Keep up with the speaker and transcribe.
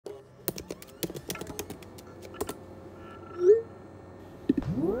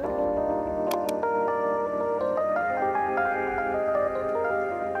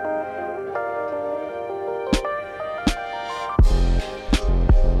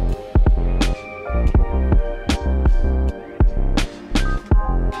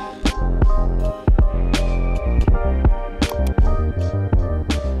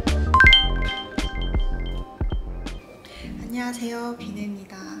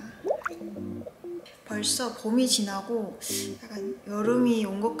벌써 봄이 지나고 약간 여름이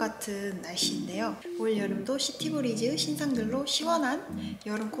온 것 같은 날씨인데요. 올 여름도 시티브리즈 신상들로 시원한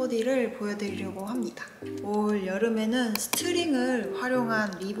여름 코디를 보여드리려고 합니다. 올 여름에는 스트링을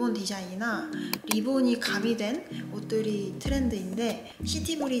활용한 리본 디자인이나 리본이 가미된 옷들이 트렌드인데,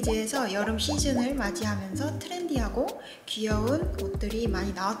 시티브리즈에서 여름 시즌을 맞이하면서 트렌디하고 귀여운 옷들이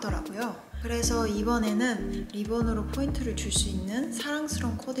많이 나왔더라고요. 그래서 이번에는 리본으로 포인트를 줄 수 있는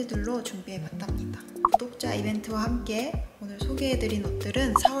사랑스러운 코디들로 준비해봤답니다. 구독자 이벤트와 함께 오늘 소개해드린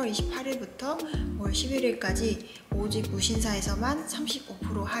옷들은 4월 28일부터 5월 11일까지 오직 무신사에서만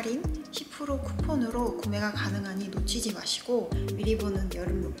 35% 할인, 10% 쿠폰으로 구매가 가능하니 놓치지 마시고 미리 보는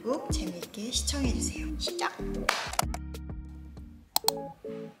여름 룩북 재미있게 시청해주세요. 시작!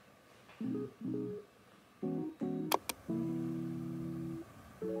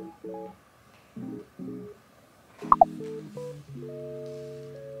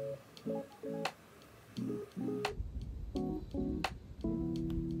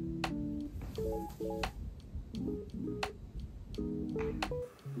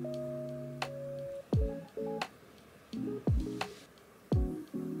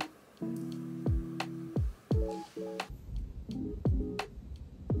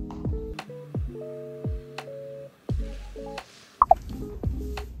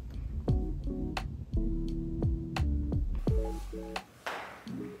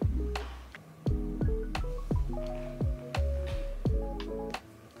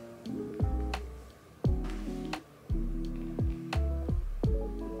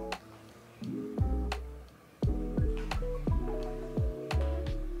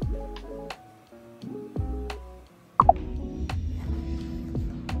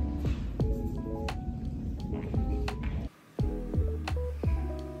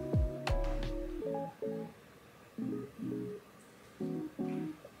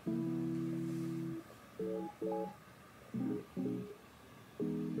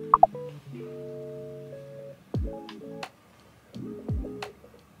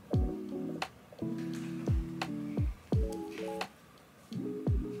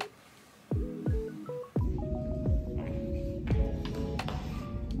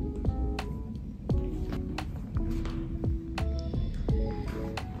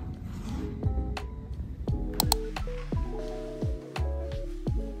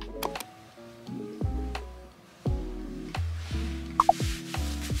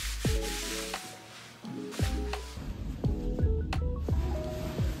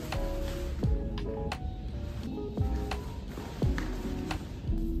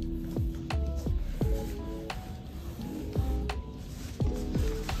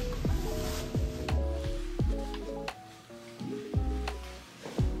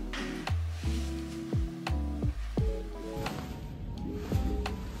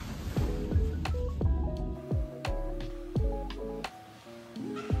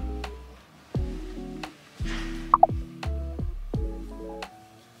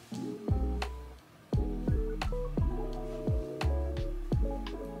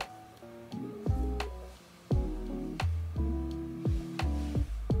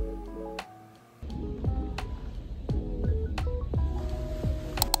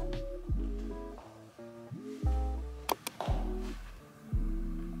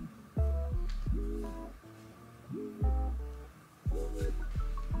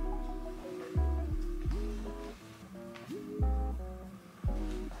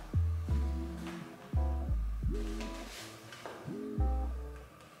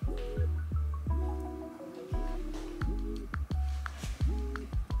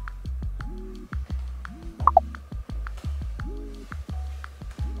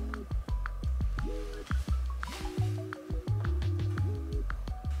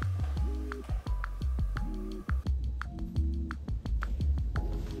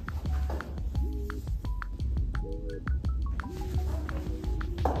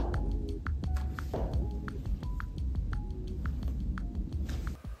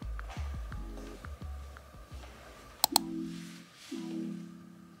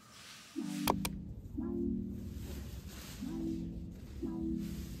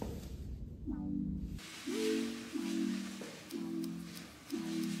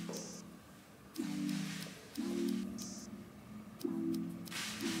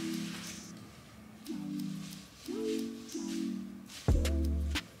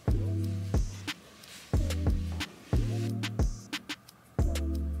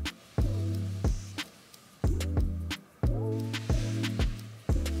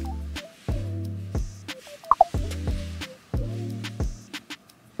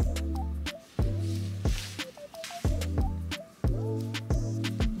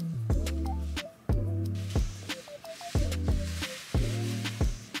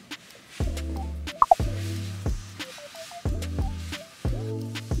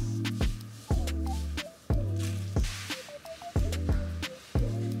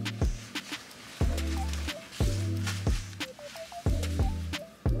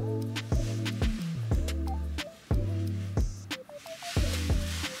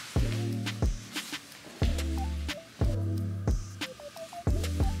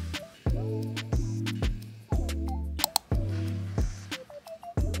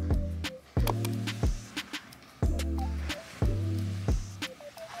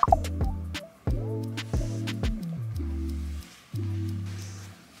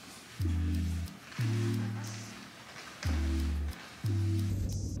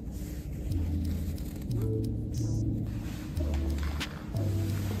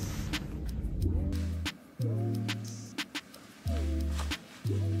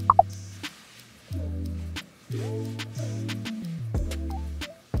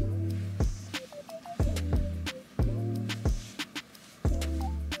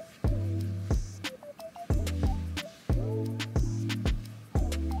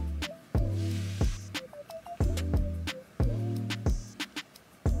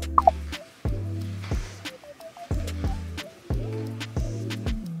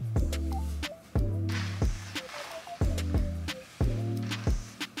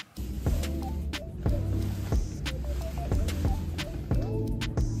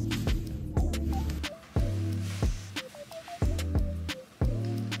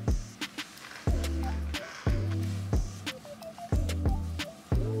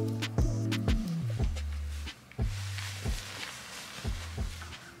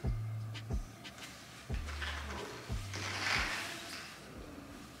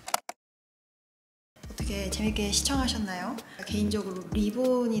 어떻게 재밌게 시청하셨나요? 개인적으로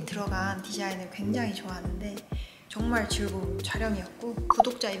리본이 들어간 디자인을 굉장히 좋아하는데 정말 즐거운 촬영이었고,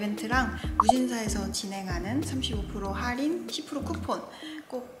 구독자 이벤트랑 무신사에서 진행하는 35% 할인 10% 쿠폰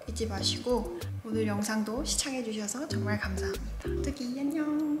꼭 잊지 마시고, 오늘 영상도 시청해주셔서 정말 감사합니다. 뚜기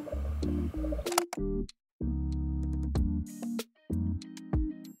안녕.